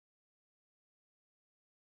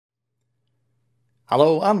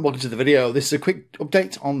Hello and welcome to the video. This is a quick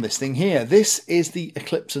update on this thing here. This is the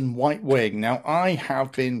Eclipson White Wing. Now I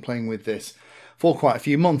have been playing with this for quite a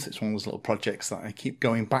few months. It's one of those little projects that I keep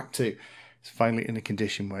going back to. It's finally in a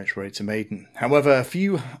condition where it's ready to maiden. However, a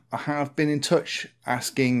few have been in touch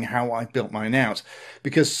asking how I built mine out,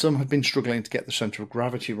 because some have been struggling to get the centre of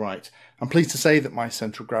gravity right. I'm pleased to say that my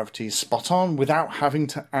centre of gravity is spot on without having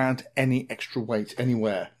to add any extra weight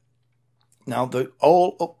anywhere. Now, the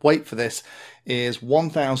all-up weight for this is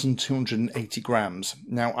 1,280 grams.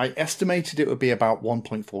 Now, I estimated it would be about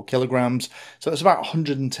 1.4 kilograms, so it's about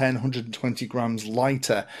 110, 120 grams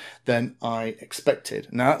lighter than I expected.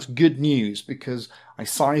 Now, that's good news because I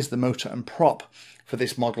sized the motor and prop for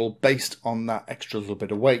this model based on that extra little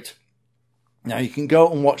bit of weight. Now, you can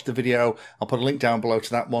go and watch the video. I'll put a link down below to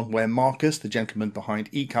that one where Marcus, the gentleman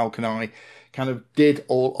behind Ecalc, and I kind of did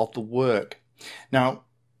all of the work. Now,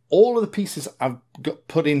 all of the pieces I've got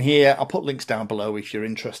put in here, I'll put links down below if you're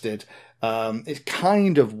interested. It's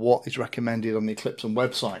kind of what is recommended on the Eclipson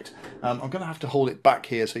website. I'm going to have to hold it back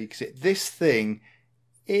here so you can see it. This thing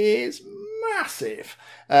is massive.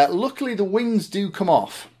 Luckily, the wings do come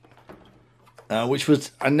off, which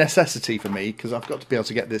was a necessity for me because I've got to be able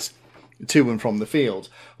to get this to and from the field.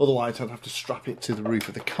 Otherwise, I'd have to strap it to the roof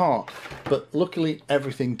of the car. But luckily,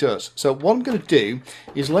 everything does. So what I'm going to do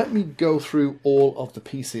is let me go through all of the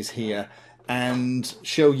pieces here and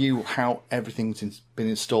show you how everything's been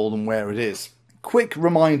installed and where it is. Quick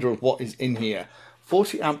reminder of what is in here.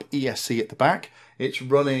 40 amp ESC at the back. It's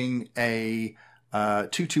running a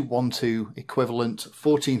 2212 equivalent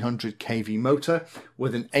 1400 kV motor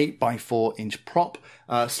with an 8x4 inch prop.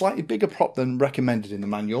 Slightly bigger prop than recommended in the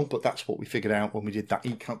manual, but that's what we figured out when we did that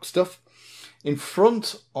Ecalc stuff. In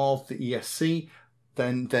front of the ESC,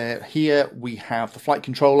 then here we have the flight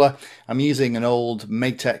controller. I'm using an old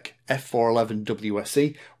Maytech F411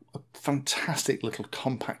 WSE, a fantastic little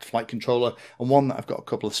compact flight controller, and one that I've got a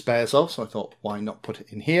couple of spares of, so I thought, why not put it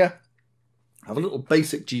in here? I have a little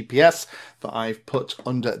basic GPS that I've put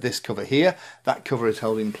under this cover here. That cover is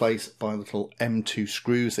held in place by little M2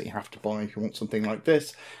 screws that you have to buy if you want something like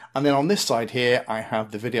this. And then on this side here, I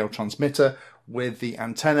have the video transmitter with the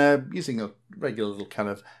antenna using a regular little kind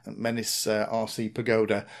of Menace RC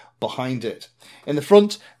Pagoda behind it. In the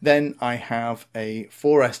front, then I have a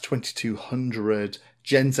 4S 2200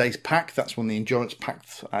 Gens Ace pack. That's one of the endurance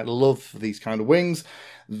packs I love for these kind of wings.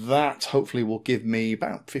 That hopefully will give me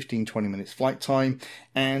about 15-20 minutes flight time.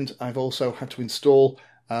 And I've also had to install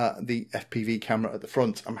the FPV camera at the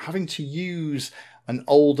front. I'm having to use an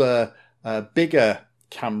older, bigger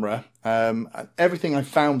camera. Everything I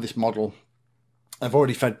found this model, I've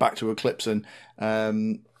already fed back to Eclipson.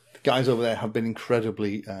 The guys over there have been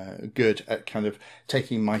incredibly good at kind of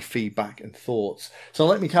taking my feedback and thoughts. So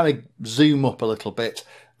let me kind of zoom up a little bit.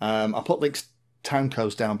 I'll put links, time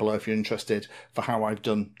codes down below if you're interested for how I've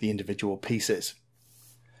done the individual pieces.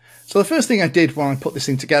 So the first thing I did when I put this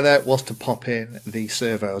thing together was to pop in the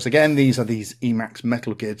servos. Again, these are these Emax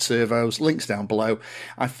metal geared servos, links down below.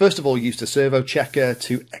 I first of all used a servo checker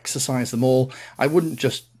to exercise them all. I wouldn't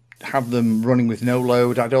just have them running with no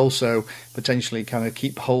load. I'd also potentially kind of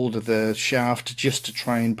keep hold of the shaft just to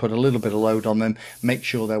try and put a little bit of load on them, make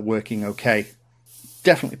sure they're working okay.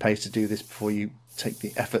 Definitely pays to do this before you take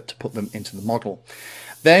the effort to put them into the model.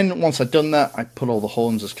 Then once I'd done that, I put all the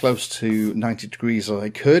horns as close to 90 degrees as I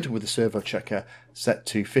could with the servo checker set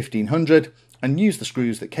to 1500 and used the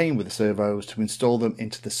screws that came with the servos to install them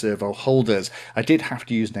into the servo holders. I did have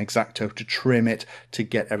to use an X-Acto to trim it to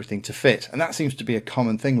get everything to fit, and that seems to be a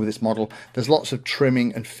common thing with this model. There's lots of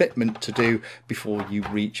trimming and fitment to do before you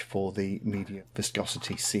reach for the medium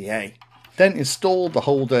viscosity CA. Then install the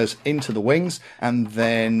holders into the wings and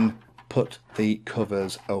then put the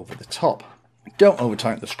covers over the top. Don't over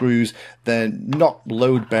tighten the screws. They're not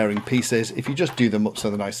load bearing pieces. If you just do them up so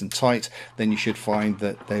they're nice and tight, then you should find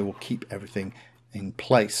that they will keep everything in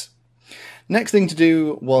place. Next thing to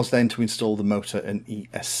do was then to install the motor and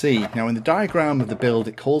ESC. Now in the diagram of the build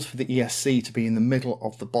it calls for the ESC to be in the middle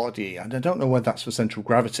of the body, and I don't know whether that's for central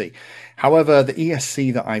gravity. However, the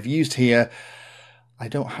ESC that I've used here, I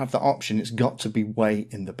don't have that option. It's got to be way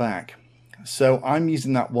in the back. So I'm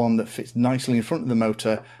using that one that fits nicely in front of the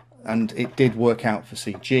motor, and it did work out for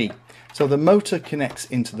CG. So the motor connects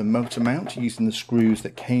into the motor mount using the screws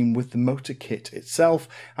that came with the motor kit itself,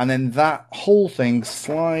 and then that whole thing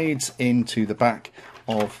slides into the back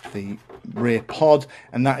of the rear pod,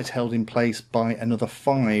 and that is held in place by another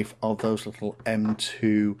 5 of those little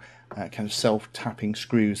M2 kind of self-tapping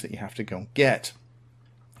screws that you have to go and get.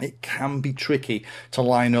 it can be tricky to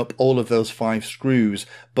line up all of those 5 screws,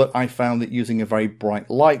 but I found that using a very bright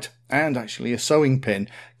light and actually a sewing pin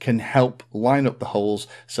can help line up the holes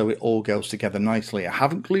so it all goes together nicely. I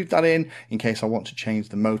haven't glued that in case I want to change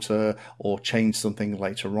the motor or change something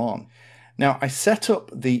later on. Now, I set up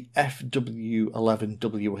the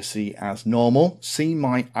FW11WSE as normal, see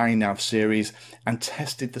my iNav series, and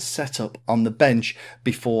tested the setup on the bench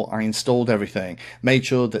before I installed everything. Made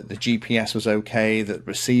sure that the GPS was okay, that the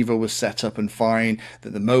receiver was set up and fine,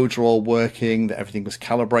 that the modes were all working, that everything was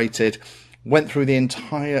calibrated. Went through the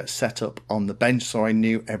entire setup on the bench so I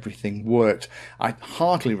knew everything worked. I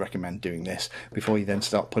hardly recommend doing this before you then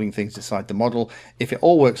start putting things inside the model. If it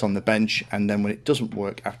all works on the bench and then when it doesn't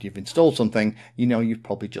work after you've installed something, you know you've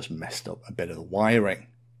probably just messed up a bit of the wiring.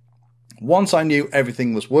 Once I knew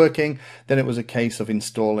everything was working, then it was a case of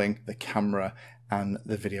installing the camera and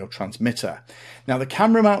the video transmitter. Now, the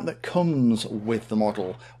camera mount that comes with the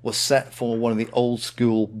model was set for one of the old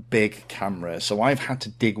school big cameras, so I've had to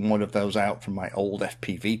dig one of those out from my old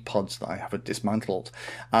FPV pods that I have dismantled.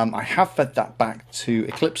 I have fed that back to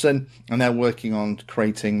Eclipson, and they're working on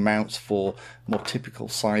creating mounts for more typical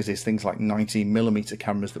sizes, things like 90mm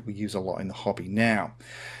cameras that we use a lot in the hobby now.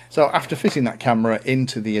 So after fitting that camera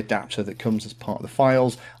into the adapter that comes as part of the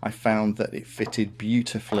files, I found that it fitted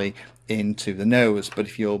beautifully into the nose. But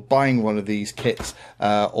if you're buying one of these kits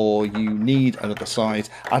or you need another size,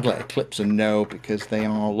 I'd let Eclipson know, because they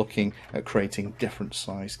are looking at creating different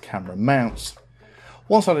size camera mounts.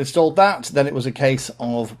 Once I'd installed that, then it was a case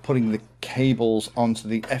of putting the cables onto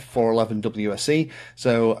the F411WSE,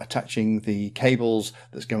 so attaching the cables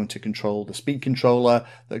that's going to control the speed controller,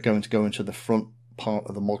 that are going to go into the front part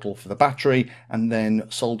of the model for the battery, and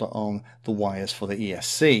then solder on the wires for the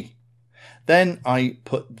ESC. Then I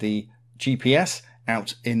put the GPS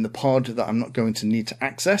out in the pod that I'm not going to need to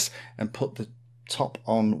access, and put the top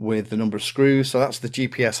on with the number of screws. So that's the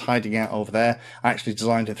GPS hiding out over there. I actually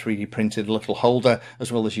designed and 3D printed a little holder,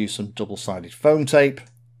 as well as used some double-sided foam tape.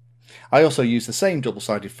 I also used the same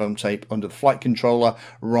double-sided foam tape under the flight controller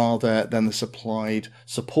rather than the supplied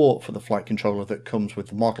support for the flight controller that comes with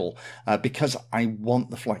the model, because I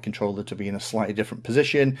want the flight controller to be in a slightly different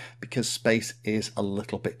position, because space is a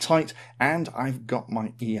little bit tight, and I've got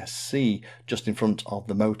my ESC just in front of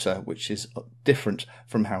the motor, which is different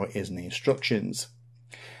from how it is in the instructions.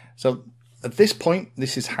 So at this point,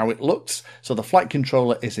 this is how it looks. So the flight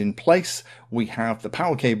controller is in place. We have the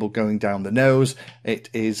power cable going down the nose. It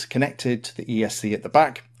is connected to the ESC at the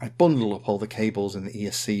back. I bundle up all the cables in the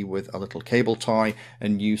ESC with a little cable tie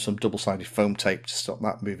and use some double-sided foam tape to stop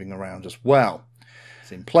that moving around as well.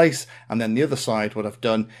 It's in place. And then the other side, what I've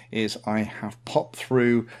done is I have popped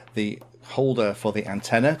through the holder for the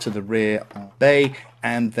antenna to the rear bay,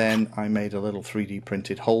 and then I made a little 3D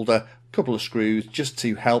printed holder, couple of screws just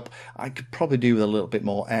to help. I could probably do with a little bit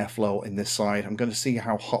more airflow in this side. I'm going to see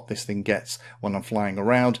how hot this thing gets when I'm flying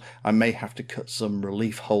around. I may have to cut some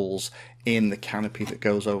relief holes in the canopy that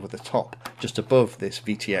goes over the top just above this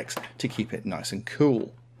VTX to keep it nice and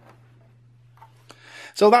cool.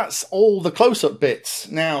 So that's all the close-up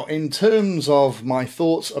bits. Now, in terms of my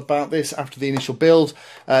thoughts about this after the initial build,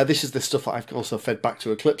 this is the stuff that I've also fed back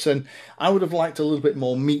to Eclipson. I would have liked a little bit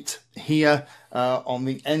more meat here on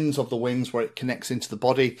the ends of the wings where it connects into the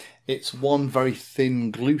body. It's one very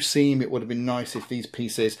thin glue seam. It would have been nice if these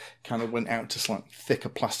pieces kind of went out to slightly thicker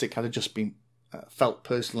plastic. Had it just been felt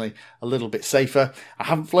personally a little bit safer. I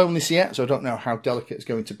haven't flown this yet, so I don't know how delicate it's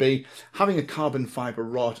going to be. Having a carbon fibre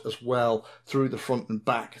rod as well through the front and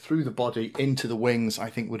back, through the body, into the wings, I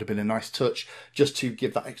think would have been a nice touch, just to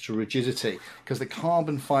give that extra rigidity, because the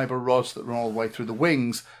carbon fibre rods that run all the way through the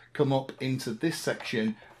wings come up into this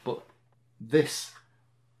section, but this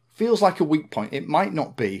feels like a weak point. It might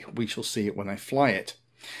not be. We shall see it when I fly it.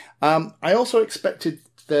 I also expected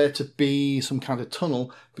there to be some kind of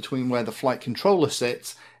tunnel between where the flight controller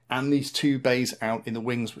sits and these two bays out in the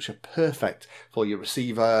wings, which are perfect for your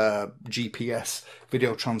receiver, GPS,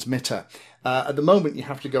 video transmitter. At the moment, you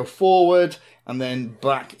have to go forward and then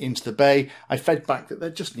back into the bay. I fed back that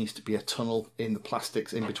there just needs to be a tunnel in the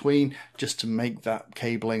plastics in between, just to make that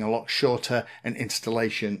cabling a lot shorter and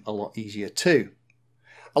installation a lot easier too.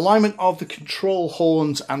 Alignment of the control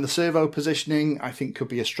horns and the servo positioning, I think, could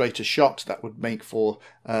be a straighter shot. That would make for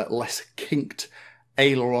less kinked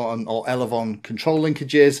aileron or elevon control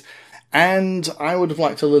linkages. And I would have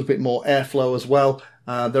liked a little bit more airflow as well.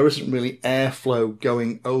 There isn't really airflow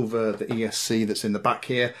going over the ESC that's in the back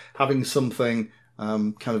here. Having something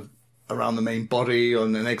kind of around the main body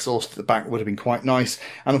and an exhaust at the back would have been quite nice.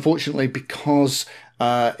 And unfortunately, because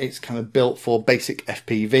it's kind of built for basic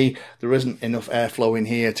FPV, there isn't enough airflow in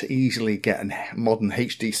here to easily get a modern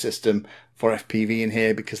HD system for FPV in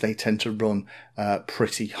here, because they tend to run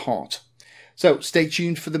pretty hot. So stay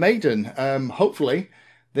tuned for the Maiden. Hopefully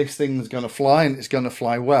this thing's going to fly, and it's going to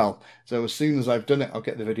fly well. So as soon as I've done it, I'll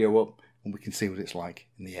get the video up and we can see what it's like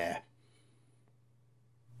in the air.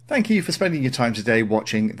 Thank you for spending your time today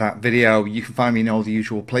watching that video. You can find me in all the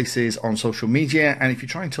usual places on social media, and if you're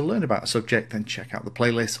trying to learn about a subject, then check out the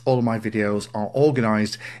playlist. All of my videos are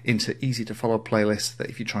organised into easy to follow playlists that,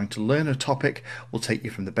 if you're trying to learn a topic, will take you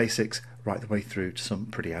from the basics right the way through to some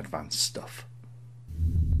pretty advanced stuff.